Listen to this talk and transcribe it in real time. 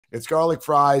It's garlic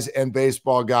fries and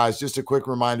baseball, guys. Just a quick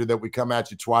reminder that we come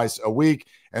at you twice a week,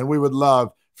 and we would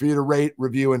love for you to rate,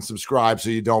 review, and subscribe so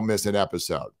you don't miss an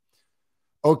episode.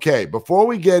 Okay, before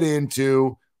we get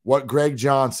into what Greg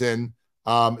Johnson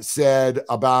said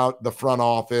about the front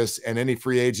office and any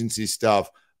free agency stuff,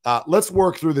 let's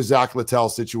work through the Zack Littell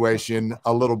situation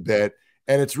a little bit.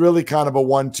 And it's really kind of a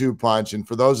 1-2 punch. And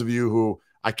for those of you who,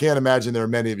 I can't imagine there are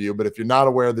many of you, but if you're not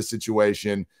aware of the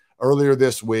situation, earlier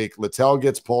this week, Littell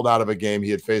gets pulled out of a game.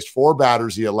 He had faced 4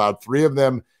 batters. He allowed 3 of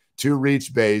them to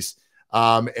reach base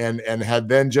and had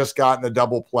then just gotten a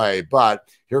double play. But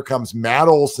here comes Matt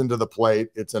Olson to the plate.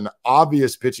 It's an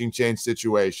obvious pitching change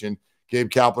situation. Gabe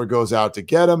Kapler goes out to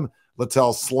get him.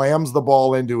 Littell slams the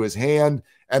ball into his hand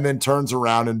and then turns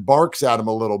around and barks at him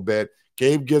a little bit.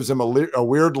 Gabe gives him a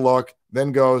weird look,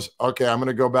 then goes, okay, I'm going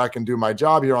to go back and do my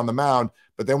job here on the mound.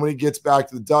 But then when he gets back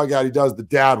to the dugout, he does the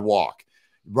dad walk,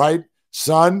 right?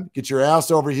 Son, get your ass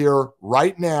over here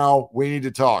right now. We need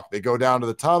to talk. They go down to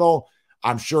the tunnel.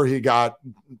 I'm sure he got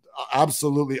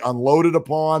absolutely unloaded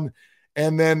upon.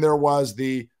 And then there was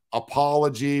the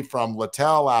apology from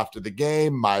Littell after the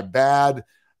game. My bad.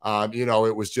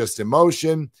 It was just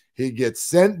emotion. He gets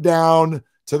sent down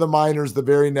to the minors the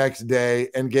very next day.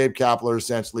 And Gabe Kapler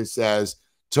essentially says,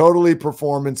 totally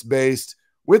performance-based,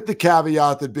 with the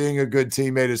caveat that being a good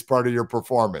teammate is part of your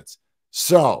performance.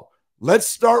 So let's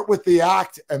start with the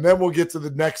act, and then we'll get to the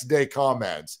next day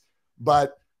comments.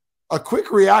 But a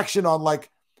quick reaction on,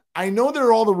 I know there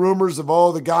are all the rumors of,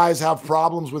 the guys have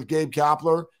problems with Gabe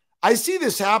Kapler. I see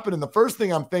this happen, and the first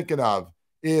thing I'm thinking of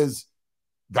is,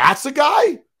 that's a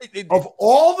guy? Of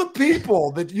all the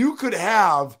people that you could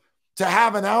have to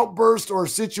have an outburst or a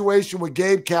situation with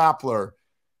Gabe Kapler,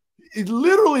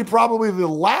 literally probably the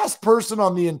last person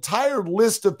on the entire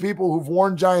list of people who've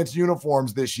worn Giants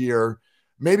uniforms this year,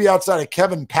 maybe outside of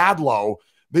Kevin Padlow,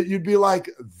 that you'd be like,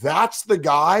 that's the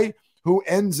guy who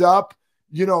ends up,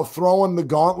 throwing the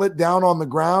gauntlet down on the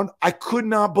ground. I could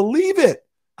not believe it.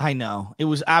 I know. It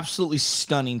was absolutely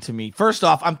stunning to me. First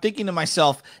off, I'm thinking to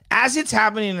myself, as it's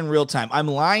happening in real time, I'm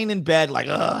lying in bed,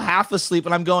 half asleep,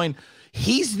 and I'm going,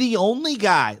 he's the only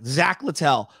guy, Zack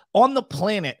Littell, on the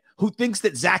planet who thinks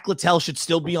that Zack Littell should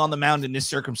still be on the mound in this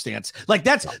circumstance.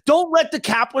 Don't let the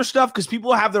Kapler stuff, because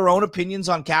people have their own opinions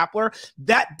on Kapler.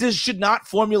 That should not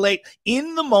formulate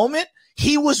in the moment.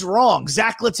 He was wrong.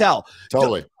 Zack Littell.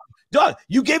 Totally. Doug,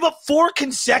 you gave up 4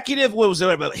 consecutive,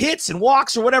 hits and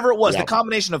walks or whatever it was, the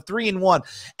combination of 3 and 1.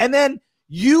 And then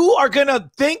you are going to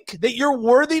think that you're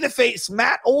worthy to face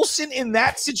Matt Olson in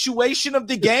that situation of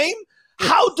the game?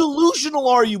 How delusional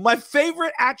are you? My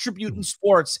favorite attribute in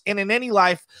sports and in any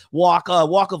walk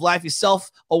of life is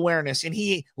self-awareness. And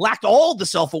he lacked all the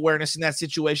self-awareness in that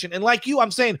situation. And like you, I'm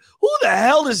saying, who the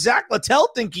hell does Zack Littell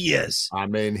think he is? I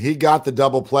mean, he got the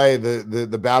double play,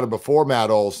 the batter before Matt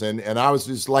Olson. And I was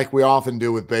just like we often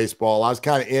do with baseball. I was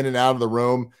kind of in and out of the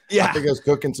room. Yeah. I think I was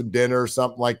cooking some dinner or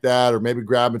something like that, or maybe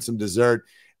grabbing some dessert.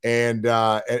 And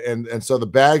so the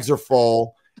bags are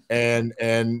full. And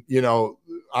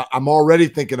I'm already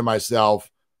thinking to myself,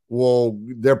 well,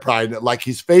 they're probably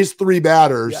he's faced 3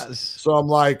 batters. Yes. So I'm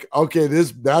like, okay,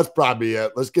 that's probably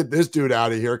it. Let's get this dude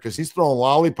out of here, because he's throwing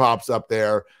lollipops up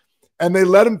there. And they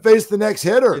let him face the next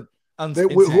hitter. And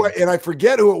I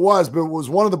forget who it was, but it was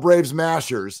one of the Braves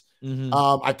mashers. Mm-hmm.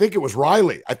 I think it was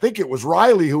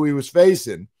Riley. Who he was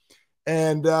facing.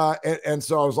 And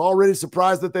so I was already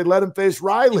surprised that they let him face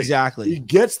Riley. Exactly. He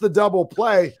gets the double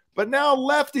play, but now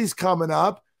lefty's coming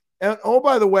up. And, oh,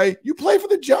 by the way, you play for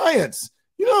the Giants.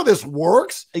 You know how this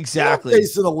works. Exactly. You're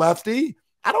facing a lefty.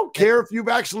 I don't care if you've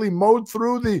actually mowed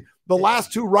through the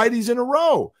last 2 righties in a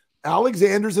row.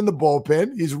 Alexander's in the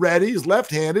bullpen. He's ready. He's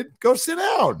left-handed. Go sit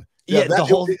down.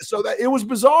 It was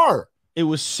bizarre. It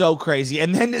was so crazy.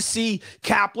 And then to see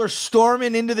Kapler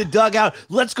storming into the dugout,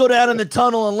 let's go down in the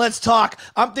tunnel and let's talk.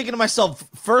 I'm thinking to myself,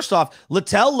 first off,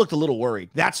 Littell looked a little worried.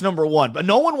 That's number one. But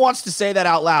no one wants to say that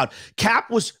out loud. Cap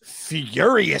was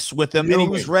furious with him, and he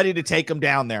was ready to take him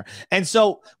down there. And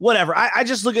so, whatever. I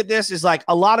just look at this as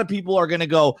a lot of people are going to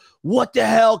go, what the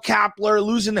hell, Kapler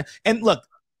losing? And look,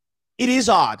 it is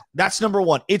odd. That's number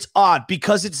one. It's odd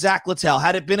because it's Zack Littell.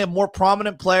 Had it been a more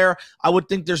prominent player, I would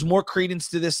think there's more credence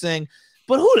to this thing.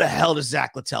 But who the hell does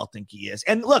Zack Littell think he is?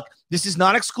 And look, this is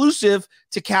not exclusive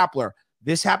to Kapler.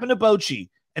 This happened to Bochy.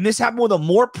 And this happened with a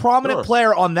more prominent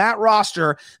player on that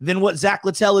roster than what Zack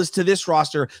Littell is to this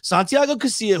roster. Santiago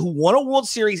Casilla, who won a World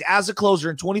Series as a closer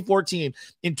in 2014.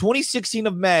 In 2016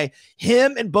 of May,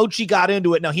 him and Bochy got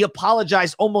into it. Now, he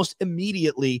apologized almost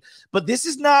immediately, but this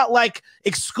is not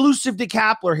exclusive to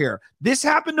Kapler here. This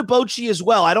happened to Bochy as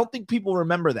well. I don't think people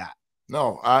remember that.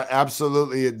 No,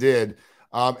 absolutely it did.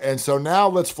 And so now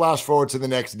let's flash forward to the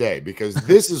next day, because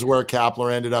this is where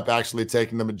Kapler ended up actually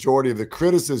taking the majority of the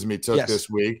criticism he took this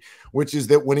week, which is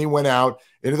that when he went out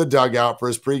into the dugout for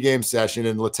his pregame session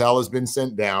and Littell has been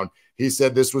sent down, he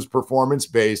said this was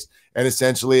performance-based, and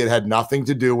essentially it had nothing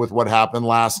to do with what happened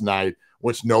last night,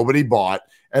 which nobody bought.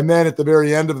 And then at the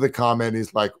very end of the comment,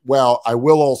 he's like, well, I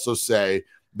will also say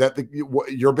that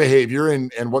your behavior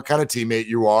and what kind of teammate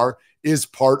you are is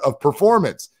part of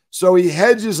performance. So he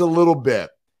hedges a little bit.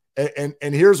 And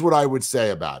here's what I would say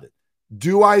about it.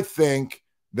 Do I think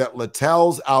that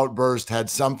Littell's outburst had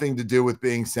something to do with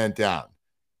being sent down?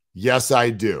 Yes,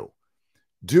 I do.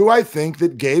 Do I think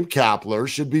that Gabe Kapler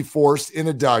should be forced in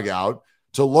a dugout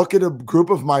to look at a group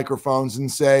of microphones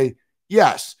and say,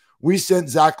 yes, we sent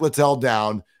Zack Littell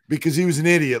down because he was an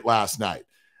idiot last night?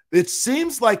 It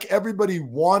seems like everybody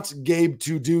wants Gabe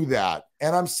to do that.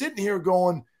 And I'm sitting here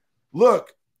going,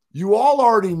 look, you all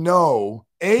already know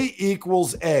A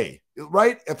equals A,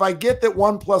 right? If I get that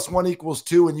 1 + 1 =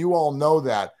 2 and you all know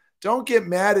that, don't get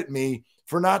mad at me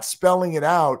for not spelling it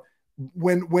out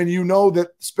when you know that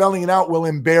spelling it out will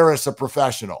embarrass a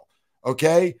professional,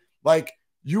 okay? Like,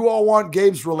 you all want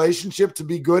Gabe's relationship to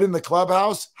be good in the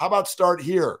clubhouse? How about start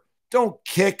here? Don't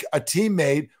kick a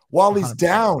teammate while he's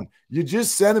down. You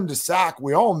just sent him to sack.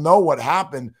 We all know what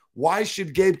happened. Why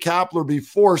should Gabe Kapler be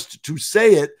forced to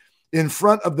say it in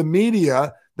front of the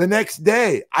media the next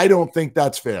day? I don't think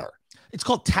that's fair. It's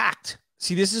called tact.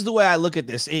 See, this is the way I look at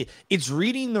this. It's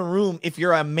reading the room if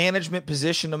you're a management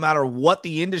position, no matter what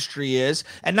the industry is,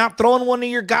 and not throwing one of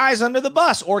your guys under the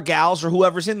bus or gals or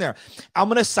whoever's in there. I'm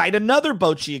going to cite another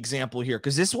Bochy example here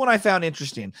because this one I found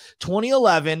interesting.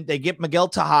 2011, they get Miguel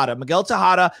Tejada. Miguel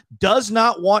Tejada does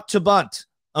not want to bunt,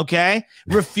 okay?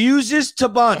 Refuses to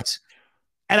bunt.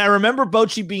 And I remember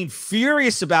Bochy being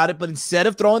furious about it, but instead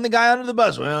of throwing the guy under the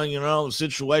bus, well, you know, the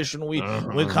situation, we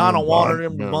kind of wanted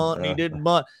him to bunt, and he didn't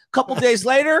bunt. A couple days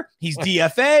later, he's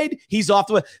DFA'd, he's off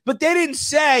the way. But they didn't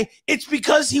say it's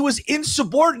because he was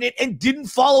insubordinate and didn't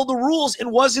follow the rules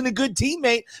and wasn't a good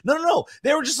teammate. No.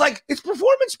 They were just like, it's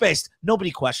performance-based.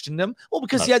 Nobody questioned him. Well,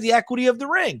 because he had the equity of the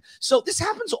ring. So this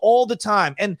happens all the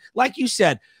time. And like you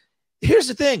said, here's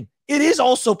the thing. It is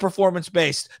also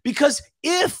performance-based because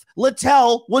if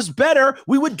Littell was better,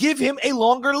 we would give him a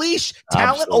longer leash,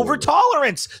 talent over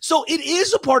tolerance. So it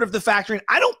is a part of the factoring.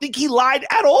 I don't think he lied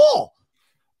at all.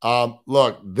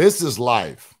 Look, this is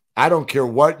life. I don't care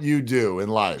what you do in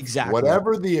life. Exactly.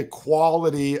 Whatever the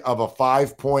equality of a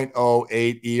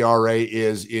 5.08 ERA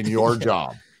is in your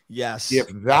job. Yes. If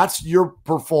that's your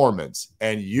performance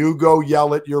and you go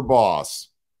yell at your boss,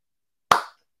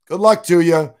 good luck to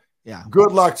you. Yeah.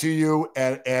 Good luck to you.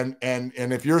 And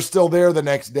if you're still there the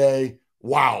next day,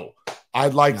 wow,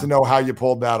 I'd like to know how you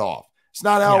pulled that off. It's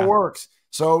not how it works.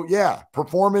 So yeah,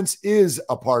 performance is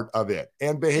a part of it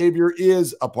and behavior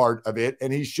is a part of it.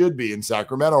 And he should be in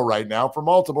Sacramento right now for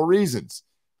multiple reasons.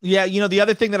 Yeah. You know, the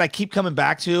other thing that I keep coming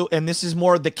back to, and this is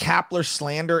more the Kapler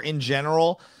slander in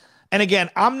general. And again,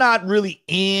 I'm not really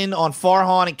in on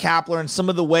Farhan and Kapler and some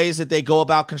of the ways that they go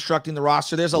about constructing the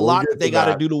roster. There's a lot that they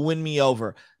got to do to win me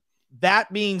over.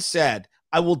 That being said,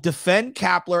 I will defend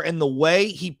Kapler and the way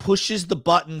he pushes the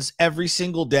buttons every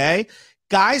single day.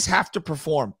 Guys have to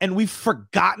perform, and we've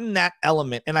forgotten that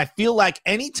element. And I feel like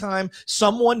anytime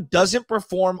someone doesn't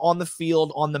perform on the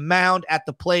field, on the mound, at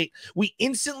the plate, we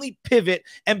instantly pivot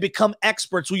and become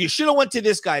experts. Well, you should have went to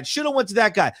this guy and should have went to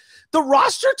that guy. The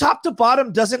roster top to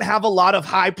bottom doesn't have a lot of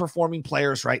high-performing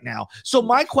players right now. So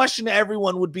my question to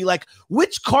everyone would be like,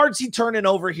 which card's he turning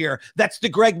over here? That's the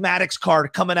Greg Maddux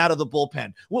card coming out of the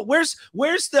bullpen. Where's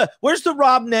the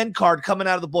Rob Nen card coming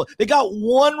out of the bullpen? They got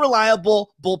one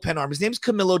reliable bullpen arm. His name's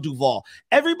Camilo Duval.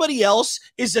 Everybody else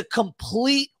is a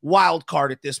complete wild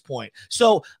card at this point.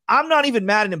 So I'm not even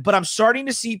mad at him, but I'm starting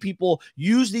to see people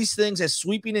use these things as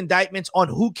sweeping indictments on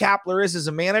who Kapler is as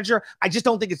a manager. I just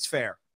don't think it's fair.